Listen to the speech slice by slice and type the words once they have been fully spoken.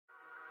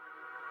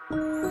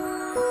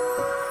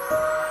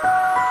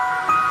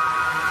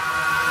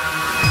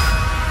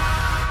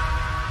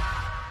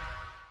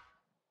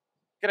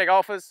G'day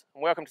golfers,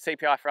 and welcome to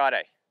TPI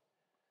Friday.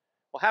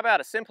 Well, how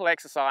about a simple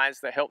exercise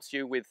that helps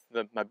you with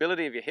the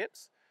mobility of your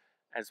hips,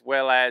 as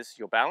well as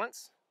your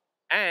balance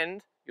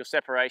and your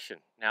separation.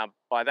 Now,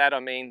 by that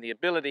I mean the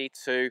ability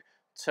to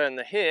turn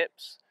the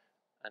hips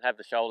and have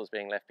the shoulders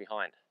being left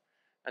behind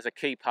as a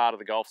key part of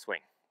the golf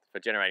swing for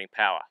generating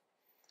power.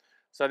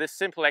 So this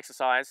simple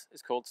exercise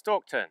is called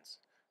Stork Turns,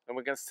 and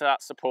we're going to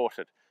start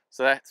supported.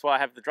 So that's why I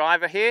have the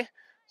driver here.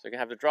 So you can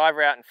have the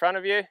driver out in front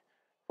of you,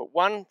 put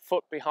one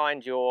foot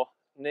behind your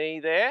knee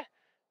there,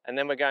 and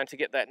then we're going to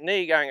get that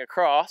knee going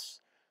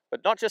across,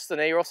 but not just the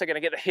knee, we're also going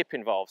to get the hip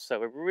involved.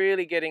 So we're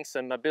really getting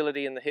some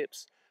mobility in the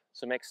hips,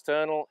 some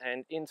external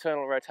and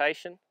internal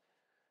rotation.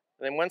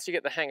 And then once you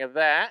get the hang of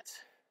that,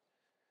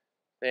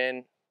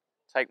 then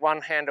take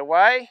one hand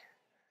away,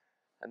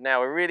 and now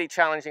we're really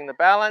challenging the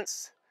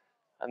balance,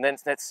 and then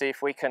let's see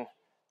if we can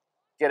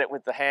get it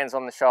with the hands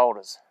on the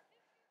shoulders.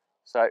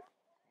 So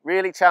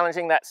really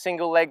challenging that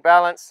single leg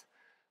balance,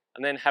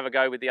 and then have a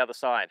go with the other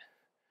side.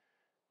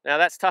 Now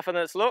that's tougher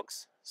than it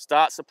looks.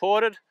 Start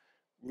supported,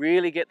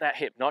 really get that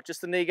hip, not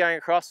just the knee going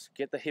across,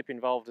 get the hip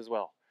involved as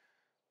well.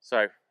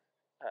 So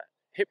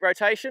hip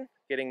rotation,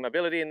 getting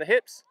mobility in the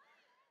hips,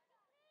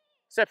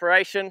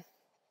 separation,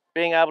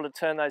 being able to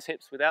turn those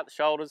hips without the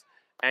shoulders,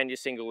 and your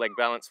single leg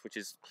balance, which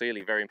is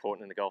clearly very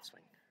important in the golf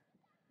swing.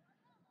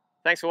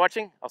 Thanks for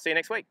watching. I'll see you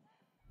next week.